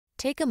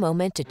Take a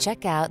moment to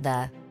check out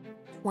the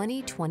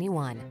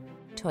 2021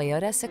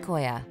 Toyota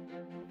Sequoia.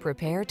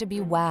 Prepare to be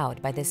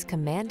wowed by this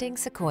commanding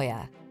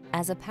Sequoia.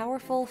 As a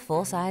powerful,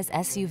 full-size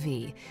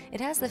SUV, it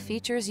has the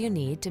features you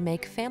need to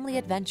make family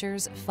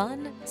adventures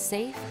fun,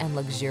 safe, and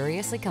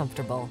luxuriously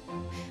comfortable.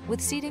 With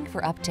seating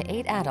for up to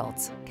 8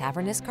 adults,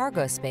 cavernous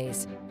cargo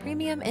space,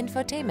 premium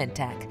infotainment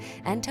tech,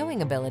 and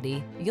towing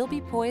ability, you'll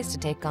be poised to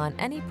take on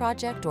any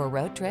project or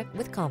road trip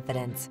with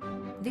confidence.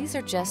 These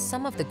are just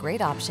some of the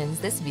great options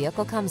this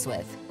vehicle comes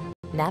with: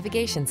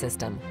 navigation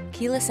system,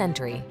 keyless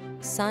entry,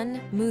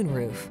 sun,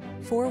 moonroof,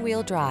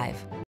 4-wheel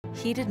drive,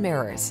 heated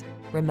mirrors,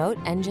 remote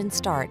engine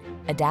start,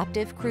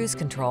 adaptive cruise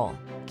control,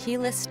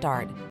 keyless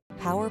start,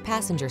 power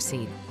passenger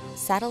seat,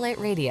 satellite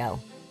radio.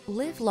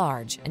 Live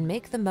large and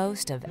make the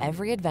most of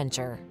every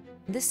adventure.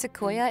 This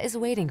Sequoia is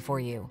waiting for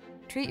you.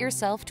 Treat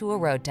yourself to a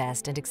road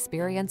test and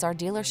experience our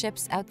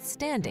dealership's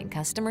outstanding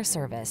customer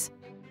service.